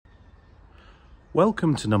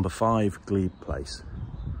Welcome to number 5 Glebe Place.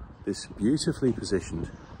 This beautifully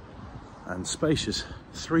positioned and spacious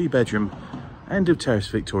 3-bedroom end of terrace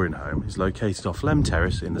Victorian home is located off Leam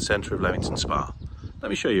Terrace in the centre of Leamington Spa. Let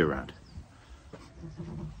me show you around.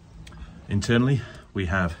 Internally we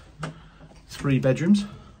have 3 bedrooms,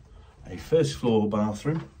 a first floor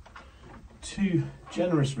bathroom, 2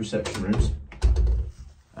 generous reception rooms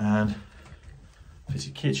and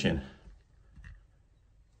fitted kitchen.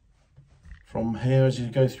 From here, as you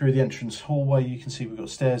go through the entrance hallway, you can see we've got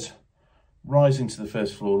stairs rising to the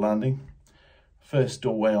first floor landing. First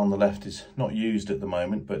doorway on the left is not used at the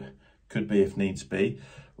moment, but could be if needs be.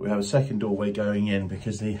 We have a second doorway going in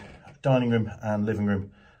because the dining room and living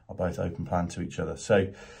room are both open plan to each other.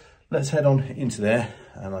 So let's head on into there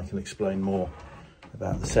and I can explain more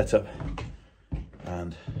about the setup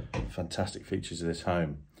and fantastic features of this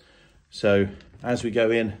home. So as we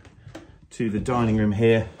go in to the dining room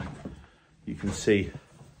here, you can see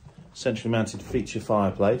centrally mounted feature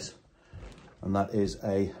fireplace, and that is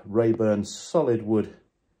a Rayburn solid wood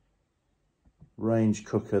range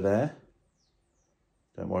cooker there.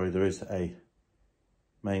 Don't worry, there is a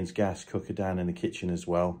mains gas cooker down in the kitchen as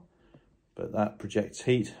well, but that projects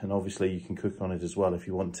heat and obviously you can cook on it as well if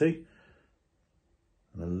you want to.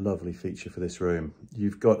 And a lovely feature for this room.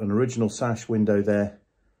 You've got an original sash window there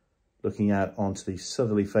looking out onto the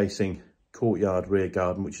southerly facing courtyard rear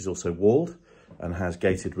garden, which is also walled and has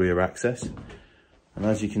gated rear access. And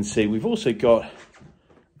as you can see, we've also got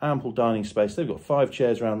ample dining space. They've got 5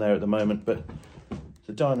 chairs around there at the moment, but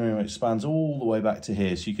the dining room expands all the way back to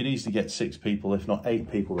here, so you could easily get 6 people, if not 8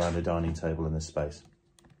 people, around a dining table in this space.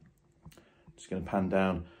 Just going to pan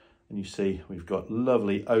down and you see we've got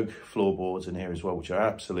lovely oak floorboards in here as well, which are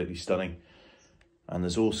absolutely stunning. And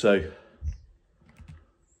there's also, if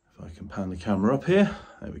I can pan the camera up here,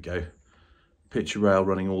 there we go, picture rail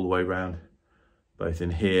running all the way around, both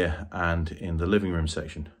in here and in the living room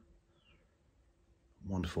section.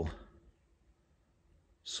 Wonderful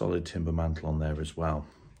solid timber mantle on there as well.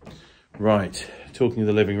 Right, talking of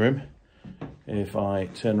the living room, if I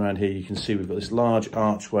turn around here, you can see we've got this large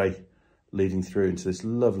archway leading through into this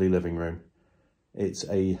lovely living room. It's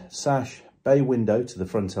a sash bay window to the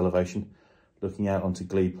front elevation looking out onto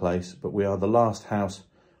Glebe Place, but we are the last house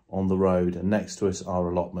on the road and next to us are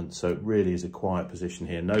allotments, so it really is a quiet position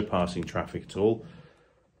here, no passing traffic at all.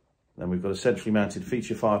 Then we've got a centrally mounted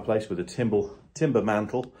feature fireplace with a timber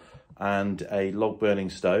mantle and a log burning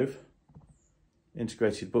stove,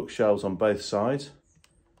 integrated bookshelves on both sides,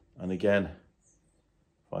 and again,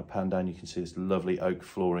 if I pan down you can see this lovely oak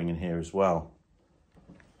flooring in here as well.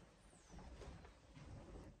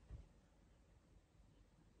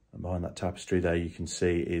 And behind that tapestry there you can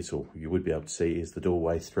see is, or you would be able to see, is the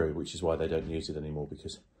doorway through, which is why they don't use it anymore,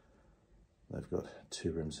 because they've got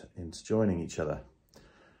 2 rooms interjoining each other.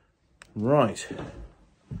 Right,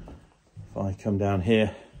 if I come down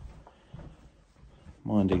here,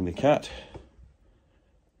 minding the cat,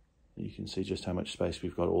 you can see just how much space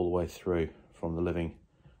we've got all the way through from the living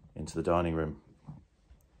into the dining room.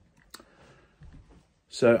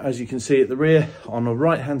 So as you can see at the rear, on the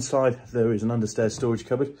right hand side, there is an understairs storage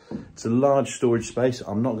cupboard. It's a large storage space.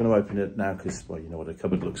 I'm not going to open it now because, well, you know what a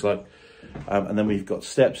cupboard looks like. And then we've got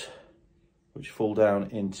steps which fall down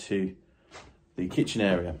into the kitchen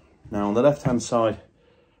area. Now on the left hand side,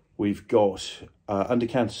 we've got under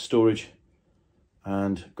counter storage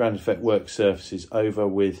and ground effect work surfaces over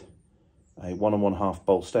with a 1 1/2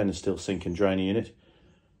 bowl stainless steel sink and drainer unit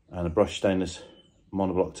and a brushed stainless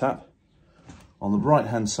monoblock tap. On the right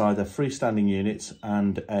hand side, they're freestanding units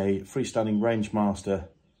and a freestanding Rangemaster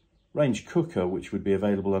range cooker, which would be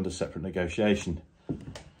available under separate negotiation.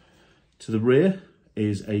 To the rear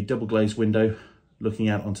is a double glazed window looking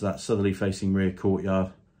out onto that southerly facing rear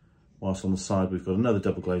courtyard, whilst on the side we've got another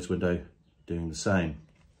double glazed window doing the same.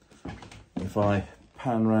 If I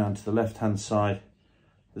pan round to the left hand side,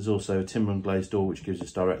 there's also a timber and glazed door which gives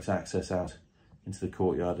us direct access out into the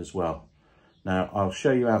courtyard as well. Now, I'll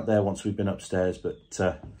show you out there once we've been upstairs, but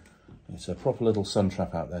it's a proper little sun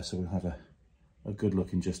trap out there, so we'll have a good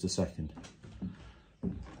look in just a second.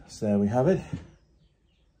 So there we have it.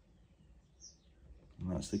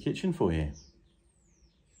 And that's the kitchen for you.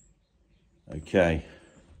 Okay.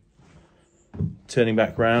 Turning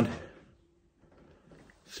back round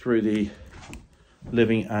through the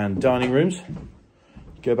living and dining rooms.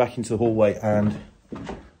 Go back into the hallway and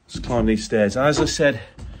let's climb these stairs. As I said,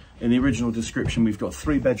 in the original description, we've got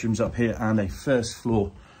 3 bedrooms up here and a first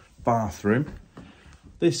floor bathroom.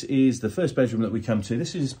 This is the first bedroom that we come to.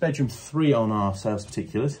 This is bedroom 3 on our sales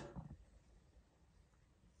particulars.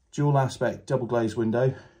 Dual aspect double glazed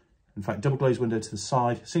window In fact, double glazed window to the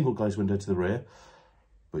side, single glazed window to the rear,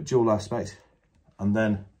 but dual aspect. And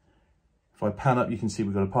then if I pan up, you can see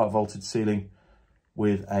we've got a part vaulted ceiling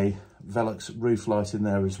with a Velux roof light in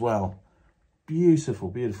there as well. Beautiful,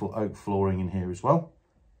 beautiful oak flooring in here as well.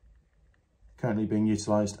 Currently being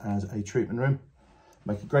utilised as a treatment room.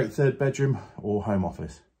 Make a great third bedroom or home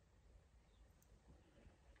office.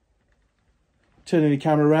 Turning the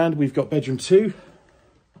camera around, we've got bedroom 2.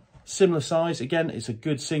 Similar size, again, it's a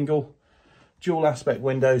good single. Dual aspect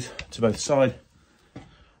windows to both side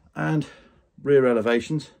and rear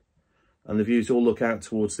elevations. And the views all look out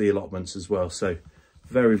towards the allotments as well. So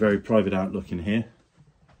very, very private outlook in here.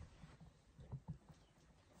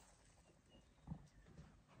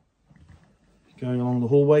 Going along the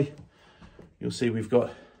hallway, you'll see we've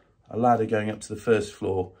got a ladder going up to the first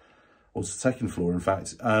floor, or second floor in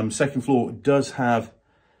fact. Second floor does have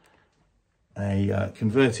a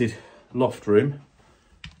converted loft room,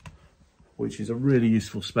 which is a really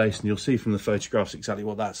useful space, and you'll see from the photographs exactly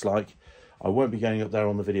what that's like. I won't be going up there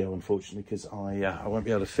on the video, unfortunately, because I won't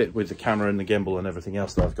be able to fit with the camera and the gimbal and everything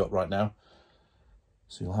else that I've got right now.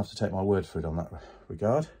 So you'll have to take my word for it on that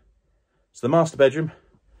regard. So the master bedroom,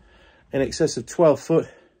 in excess of 12 foot,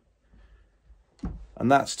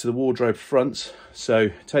 and that's to the wardrobe fronts. So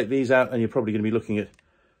take these out and you're probably going to be looking at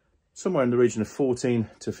somewhere in the region of 14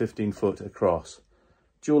 to 15 foot across.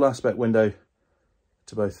 Dual aspect window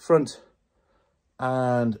to both front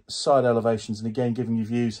and side elevations, and again giving you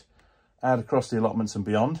views out across the allotments and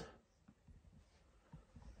beyond.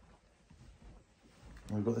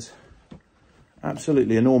 We've got this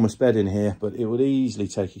absolutely enormous bed in here, but it would easily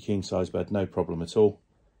take a king size bed, no problem at all.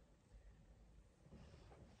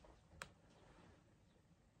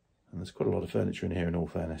 And there's quite a lot of furniture in here in all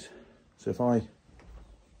fairness. So if I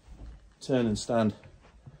turn and stand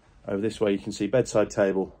over this way, you can see bedside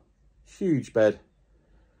table, huge bed,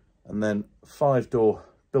 and then 5-door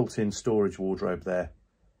built-in storage wardrobe there.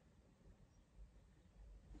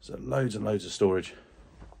 So loads and loads of storage.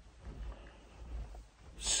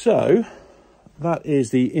 So that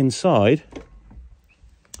is the inside.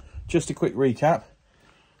 Just a quick recap.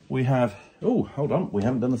 We have, oh, hold on, we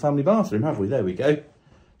haven't done the family bathroom, have we? There we go.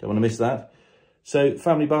 Don't want to miss that. So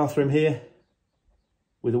family bathroom here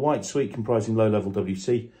with a white suite comprising low-level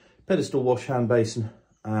WC, pedestal wash hand basin,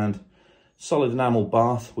 and solid enamel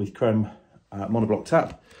bath with chrome monoblock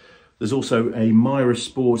tap. There's also a Myra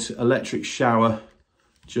Sport electric shower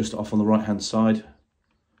just off on the right-hand side.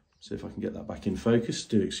 See if I can get that back in focus.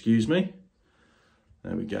 Do excuse me.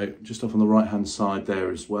 There we go. Just off on the right-hand side there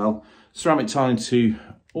as well. Ceramic tiling to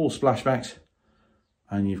all splashbacks,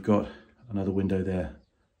 and you've got another window there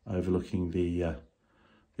overlooking the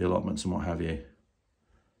allotments and what have you.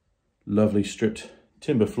 Lovely stripped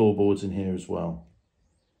timber floorboards in here as well.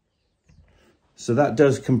 So that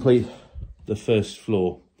does complete the first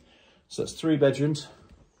floor. So that's 3 bedrooms,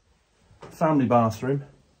 family bathroom.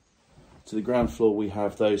 To the ground floor we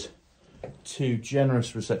have those 2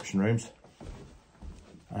 generous reception rooms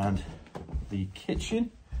and the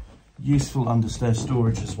kitchen, useful understairs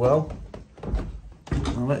storage as well.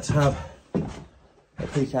 Now let's have a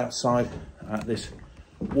peek outside at this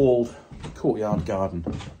walled courtyard garden.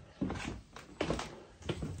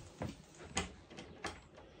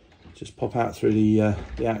 Just pop out through the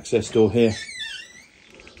access door here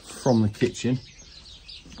from the kitchen.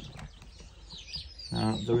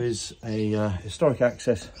 Now there is a historic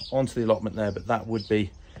access onto the allotment there, but that would be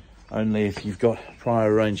only if you've got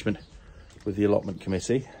prior arrangement with the allotment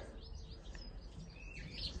committee.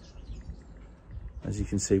 As you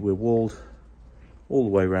can see, we're walled all the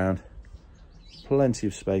way around. Plenty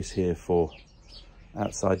of space here for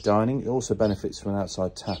outside dining. It also benefits from an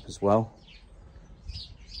outside tap as well.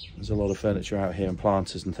 There's a lot of furniture out here and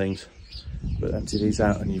planters and things, but empty these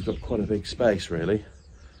out and you've got quite a big space really.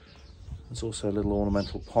 There's also a little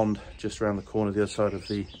ornamental pond just around the corner the other side of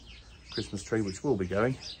the Christmas tree, which will be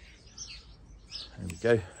going. There we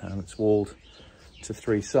go, and it's walled to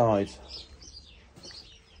 3 sides.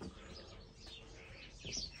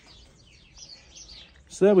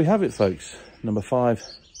 So there we have it, folks. Number 5,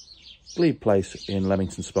 Glebe Place in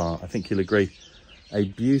Leamington Spa. I think you'll agree, a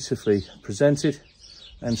beautifully presented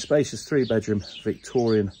and spacious 3-bedroom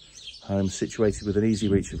Victorian home situated within easy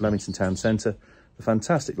reach of Leamington Town Centre, the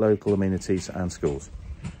fantastic local amenities and schools.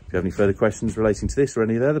 If you have any further questions relating to this or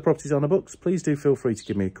any of the other properties on the books, please do feel free to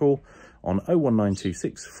give me a call on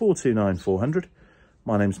 01926 429 400.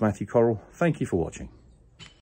 My name's Matthew Correll. Thank you for watching.